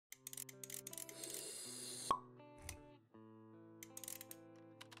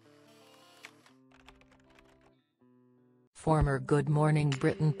Former Good Morning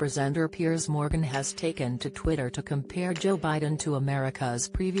Britain presenter Piers Morgan has taken to Twitter to compare Joe Biden to America's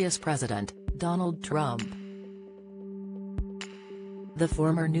previous president, Donald Trump. The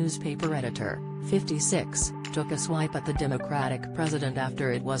former newspaper editor, 56, took a swipe at the Democratic president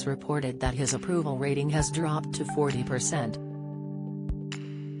after it was reported that his approval rating has dropped to 40%.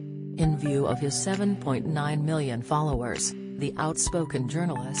 In view of his 7.9 million followers, the outspoken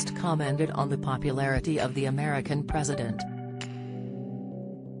journalist commented on the popularity of the American president.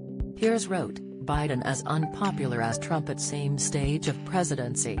 Piers wrote, "Biden as unpopular as Trump at same stage of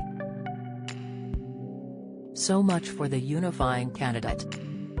presidency. So much for the unifying candidate."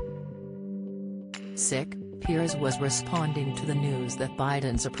 Sick, Piers was responding to the news that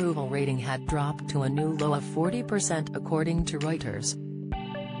Biden's approval rating had dropped to a new low of 40% according to Reuters.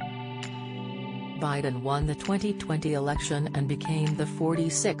 Biden won the 2020 election and became the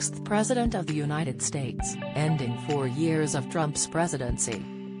 46th President of the United States, ending 4 years of Trump's presidency.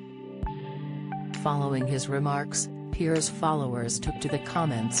 Following his remarks, Piers' followers took to the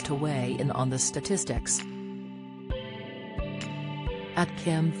comments to weigh in on the statistics. At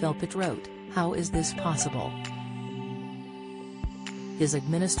Kim Philpott wrote, "How is this possible? His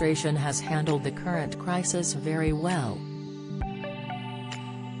administration has handled the current crisis very well.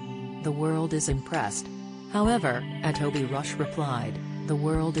 The world is impressed." However, Toby Rush replied, "The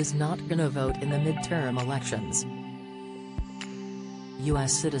world is not gonna vote in the midterm elections.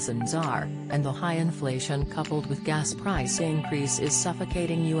 U.S. citizens are, and the high inflation coupled with gas price increase is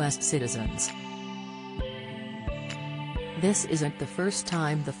suffocating U.S. citizens." This isn't the first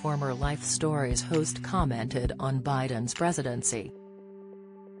time the former Life Stories host commented on Biden's presidency.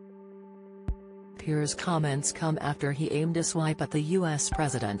 Piers' comments come after he aimed a swipe at the U.S.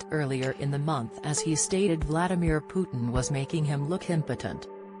 president earlier in the month as he stated Vladimir Putin was making him look impotent.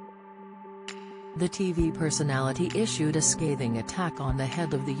 The TV personality issued a scathing attack on the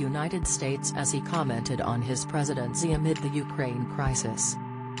head of the United States as he commented on his presidency amid the Ukraine crisis.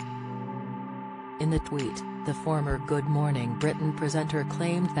 In the tweet, the former Good Morning Britain presenter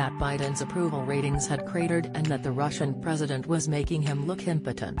claimed that Biden's approval ratings had cratered and that the Russian president was making him look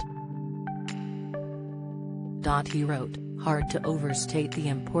impotent. He wrote, "Hard to overstate the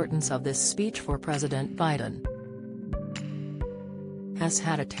importance of this speech for President Biden. Has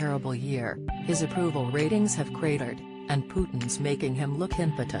had a terrible year, his approval ratings have cratered, and Putin's making him look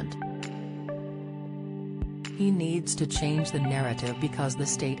impotent. He needs to change the narrative because the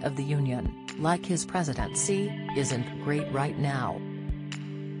State of the Union, like his presidency, isn't great right now."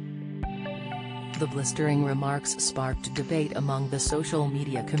 The blistering remarks sparked debate among the social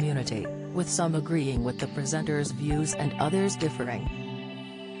media community, with some agreeing with the presenter's views and others differing.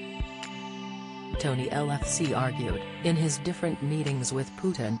 Tony LFC argued, in his different meetings with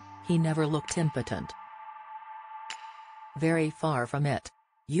Putin, he never looked impotent. Very far from it.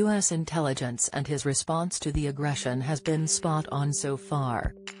 U.S. intelligence and his response to the aggression has been spot on so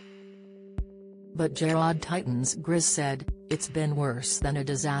far. But Gerard Titans Grizz said, "It's been worse than a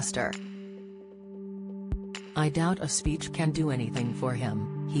disaster. I doubt a speech can do anything for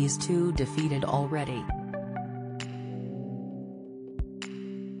him, he's too defeated already."